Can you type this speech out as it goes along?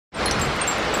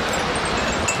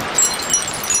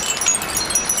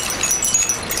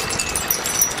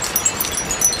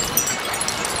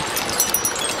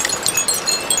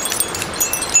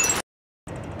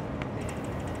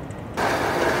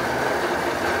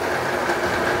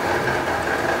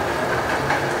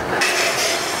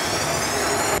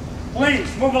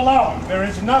move along. There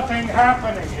is nothing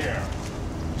happening here.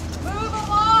 Move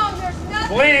along. There's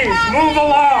nothing Please, happening move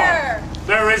along. here.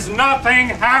 There is nothing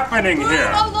happening Move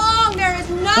here. along. There is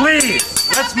nothing Please,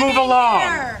 let's move along.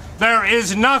 here. There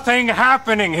is nothing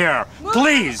happening here.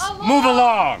 Please, move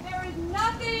along. There is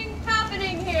nothing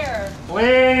happening here.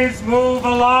 Please move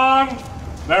along.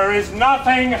 There is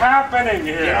nothing happening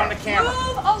here. Get on the camera.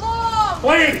 Move along.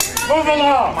 Please, move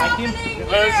along. Happening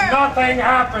There's here. nothing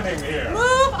happening here.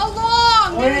 Move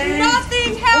along. There's Please,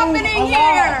 nothing happening move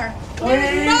here. along. There's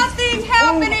Please, nothing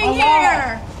happening move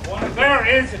here. along. There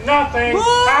is nothing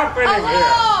Move happening here.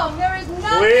 along. There is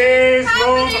nothing Please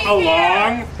happening move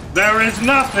along. here. There is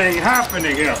nothing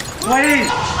happening here. Please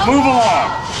move along.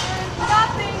 There is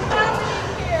nothing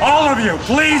happening here. All of you,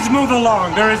 please move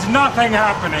along. There is nothing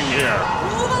happening here.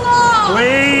 Move along.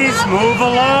 Please Nothing move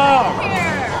along. happening here.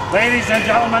 Ladies and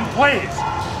gentlemen, please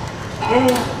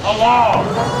move along.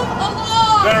 Move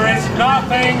along. There is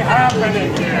nothing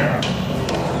happening here.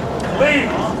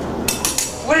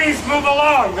 Please move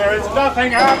along. There is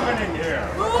nothing happening here.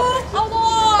 Move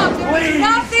along. There is Please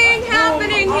nothing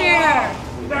happening move here.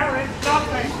 along. There is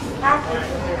nothing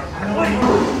happening here.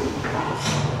 Please.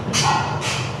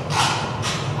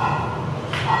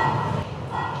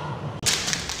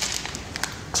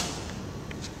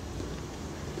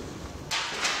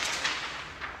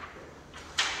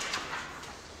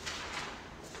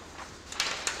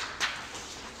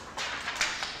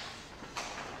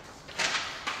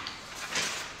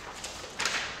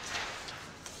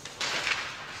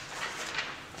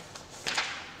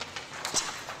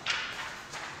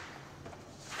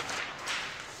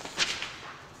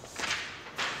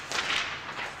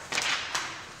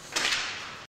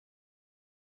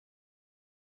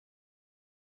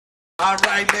 All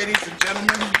right, ladies and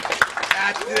gentlemen,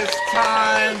 at this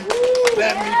time,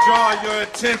 let me draw your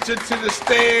attention to the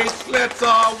stage. Let's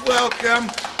all welcome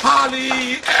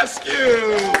Holly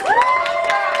Eskew.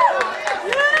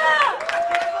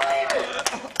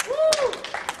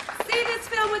 See this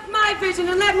film with my vision,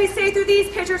 and let me say through these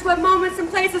pictures what moments and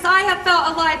places I have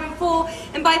felt alive and full.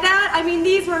 And by that, I mean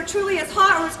these were truly as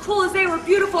hot or as cool as they were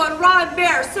beautiful and raw and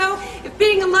bare. So, if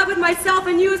being in love with myself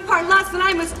and you is part lust, then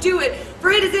I must do it. For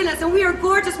it is in us, and we are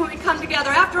gorgeous when we come together.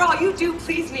 After all, you do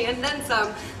please me, and then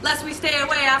some. Lest we stay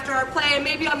away after our play, and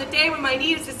maybe on the day when my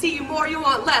need is to see you more, you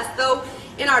want less. Though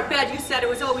in our bed, you said it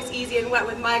was always easy and wet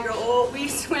with my girl. Oh, we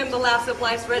swim the laughs of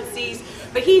life's red seas.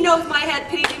 But he knows my head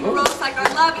pities and morose like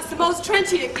our love is the most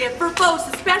trenchant gift for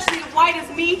both, especially if white as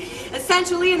me,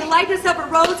 essentially in the likeness of a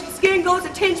rose whose skin goes a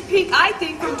tinge pink, I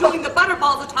think, from doing the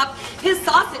butterballs atop his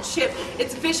sausage ship.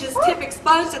 Its vicious tip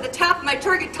expunged at the tap of my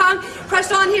turgid tongue,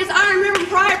 crushed on his iron ribbon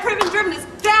prior, priven, driven as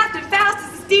daft and fast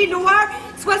as the steed noir,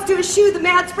 sweats to his shoe the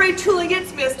mad spray tooling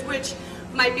its mist, which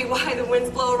might be why the winds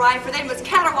blow awry, for they must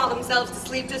caterwaul themselves to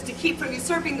sleep just to keep from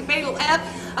usurping the fatal ebb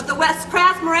of the west's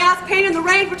crass morass, pain and the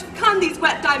rain which become these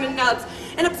wet diamond nubs,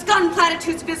 and abscond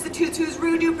platitudes, vicissitudes whose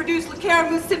rude produce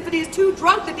Lacaramouche symphonies too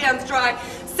drunk the dams dry,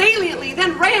 saliently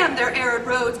then ram their arid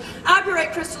roads,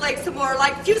 arborate Crystal Lake some more,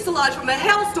 like fuselage from a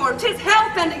hailstorm, 'tis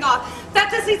hell fending off,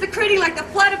 fantasies accreting like the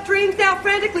flood of dreams now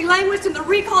frantically languished in the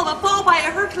recall of fall by a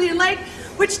Herculean lake,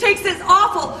 which takes this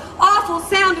awful, awful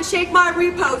sound to shake my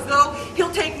repose, though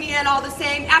he'll take me in all the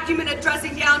same, acumen at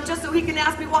dressing down, just so he can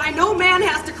ask me why no man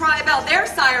has to cry about their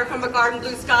sire from a garden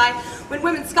blue sky, when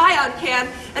women sky on can,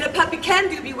 and a puppy can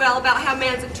do be well about how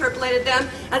man's interpolated them,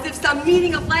 as if some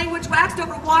meaning of language waxed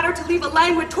over water to leave a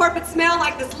languid, torpid smell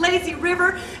like this lazy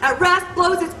river, at rest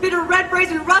blows its bitter red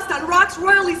brazen rust on rocks,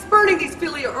 royally spurning these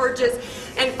filial urges,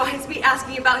 and finds me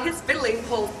asking about his fiddling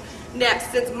pulse.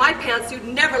 Next, since my pantsuit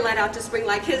never let out to spring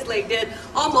like his leg did,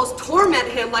 almost torment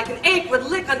him like an ache would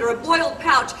lick under a boiled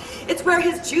pouch. It's where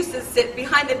his juices sit,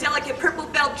 behind the delicate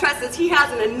purple-belled tresses. He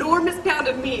has an enormous pound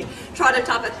of meat, trod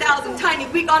atop 1,000 tiny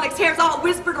weak onyx hairs, all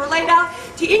whispered or laid out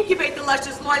to incubate the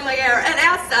luscious loin-lay air. And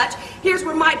as such, here's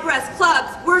where my breast clubs,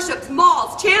 worships,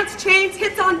 mauls, chants, chains,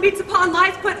 hits on, beats upon,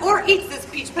 lies put, or eats this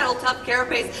peach petal tough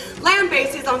carapace.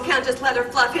 Lambaste his unconscious leather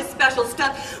fluff, his special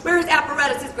stuff, where his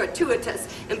apparatus is gratuitous.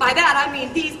 And by that I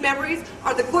mean these memories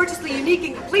are the gorgeously unique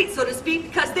and complete, so to speak,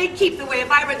 because they keep the way a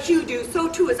vibrant hue do. So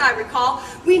too, as I recall,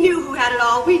 we knew who had it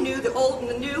all. We knew the old and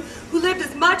the new, who lived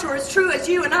as much or as true as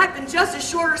you, and I've been just as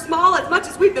short or small, as much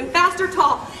as we've been fast or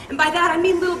tall. And by that I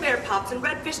mean little bear pops and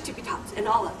red fish tippy tops and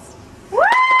all us. Woo!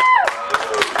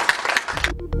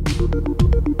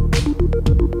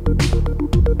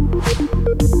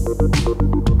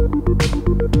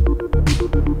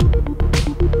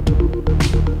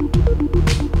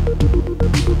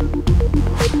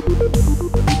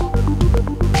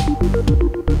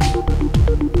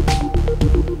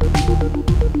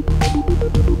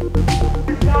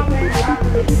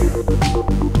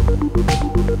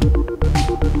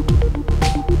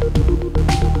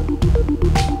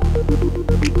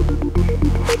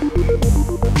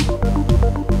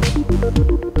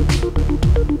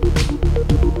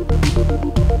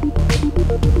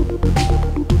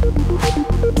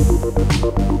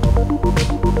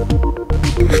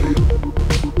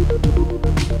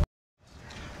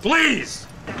 Please!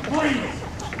 Please!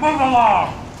 Move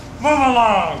along! Move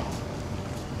along!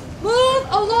 Move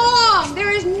along!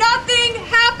 There is nothing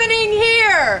happening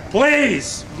here!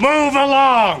 Please! Move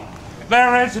along!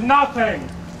 There is nothing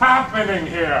happening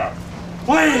here!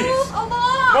 Please! Move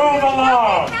along! Move There's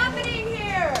along! nothing happening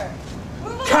here!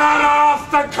 Move along! Cut off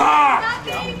the cock!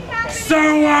 Nothing happening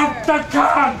Sew up here. the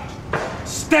cunt!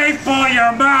 Staple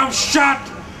your mouth shut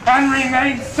and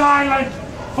remain silent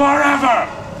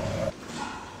forever!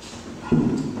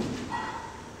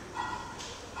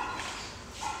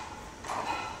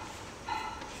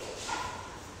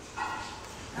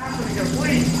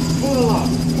 Please, move along.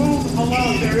 Move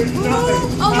along. There is nothing.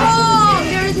 Move along!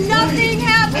 There is nothing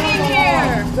happening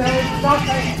here! There is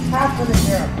nothing happening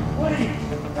here. Please,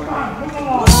 come on, move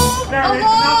along. Move There is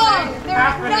along! nothing There is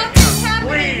happening nothing here. happening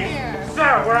Please, here.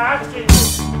 sir, we're asking you.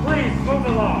 Please move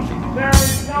along. There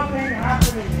is nothing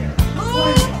happening here.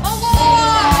 Move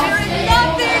along! There is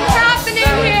nothing happening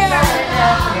here!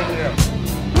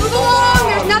 Move along!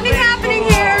 There's nothing happening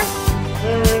here!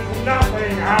 There is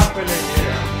nothing happening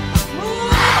here.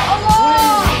 Move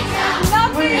along! There's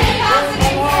nothing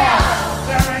happening here!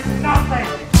 There is nothing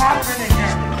happening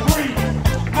here. Please,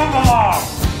 move along.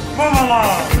 Move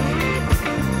along.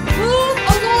 Move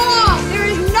along! There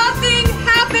is nothing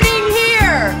happening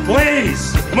here! Please,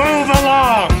 move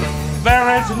along. There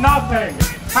is nothing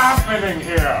happening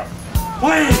here.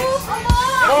 Please, Move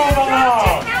along! Move There's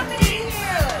along. nothing happening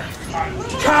here!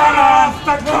 cut off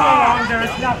the cock.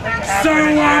 There's nothing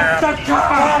happening here. Sew up the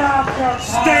cock.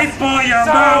 Staple your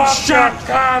mouth shut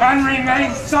and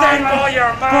remain silent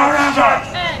forever.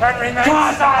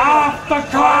 Cut off the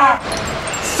cock.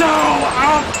 Sew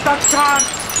up the cock.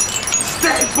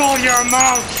 Staple your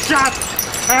mouth shut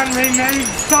and remain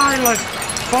silent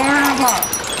forever.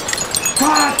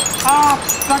 Cut off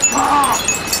the cock.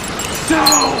 Sew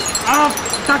up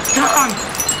the cock.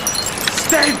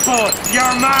 Staple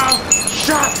your mouth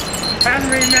shut and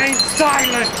remain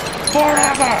silent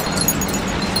forever.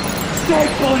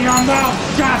 Staple your mouth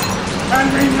shut and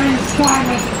remain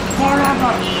silent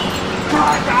forever.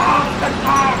 Cut off the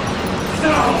cock.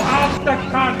 Sew up the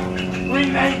cock.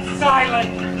 Remain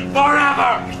silent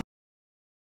forever.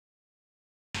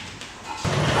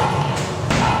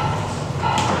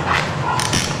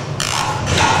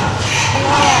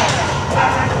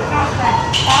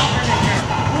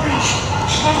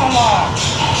 Move along!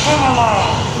 Move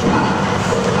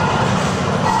along!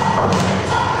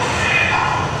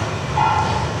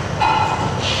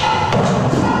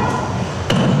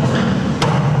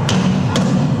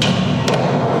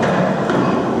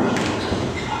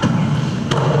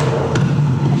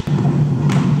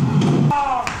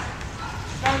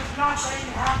 There's nothing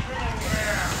happening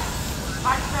here.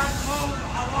 I said move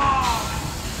along.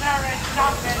 There is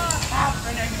nothing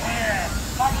happening here.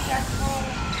 I said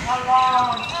move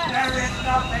along. There is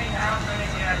nothing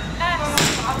happening here.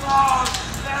 Move along.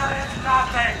 There is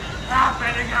nothing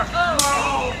happening here.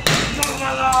 Move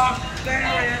along. There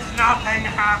is nothing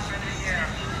happening here.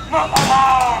 Move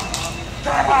along.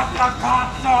 Get off the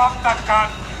cunt. Off the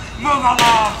cunt. Move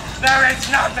along. There is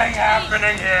nothing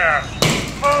happening here.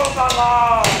 Move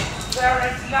along. There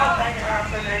is nothing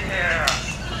happening here.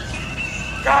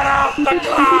 Cut off the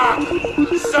cock.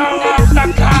 Sew up the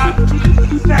cock.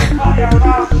 Staple your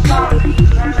mouth shut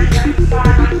and remain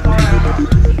silent forever.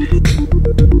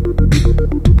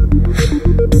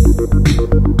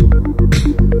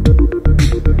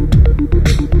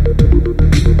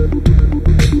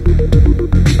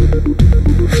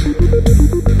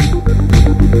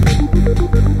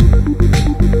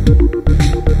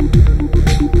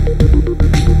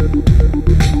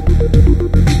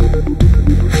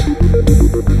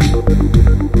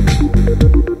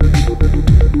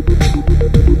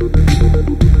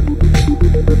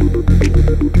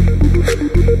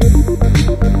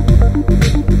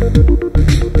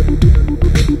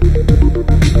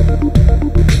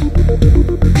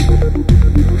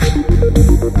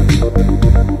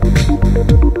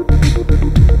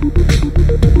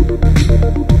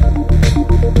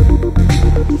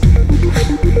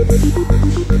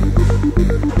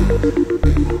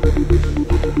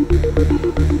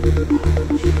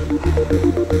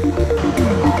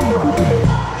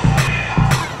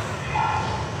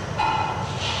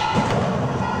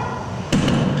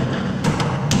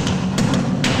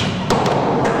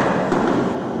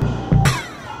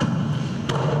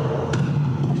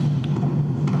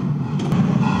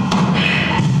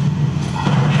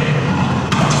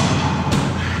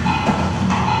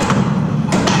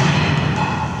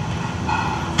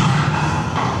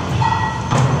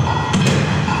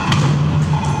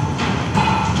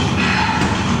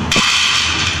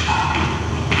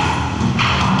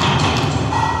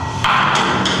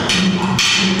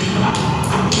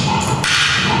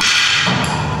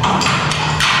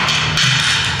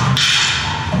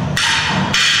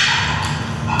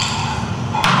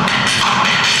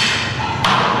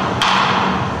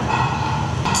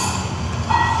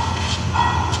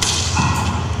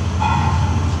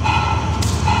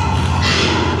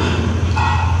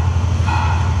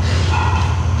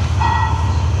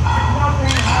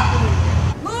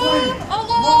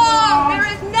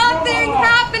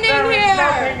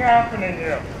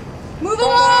 Move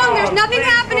along, there's nothing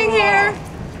happening here.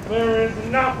 There is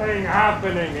nothing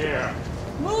happening here.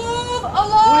 Move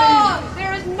along,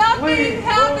 there is nothing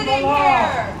happening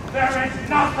here. There is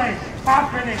nothing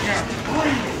happening here.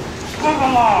 Please, move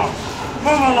along.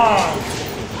 Move along.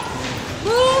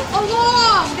 Move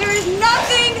along, there is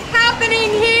nothing happening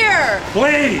here.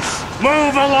 Please,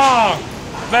 move along.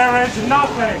 There is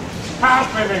nothing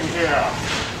happening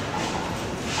here.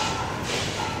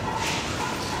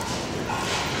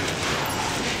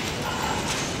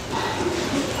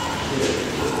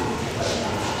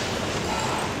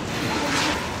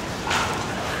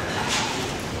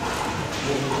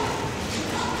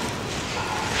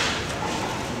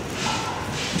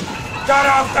 Cut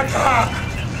off the cock!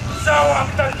 Sew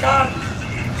up the cock!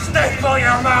 Staple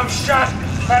your mouth shut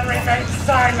and remain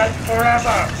silent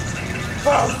forever!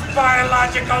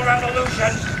 Post-biological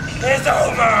revolution is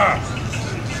over!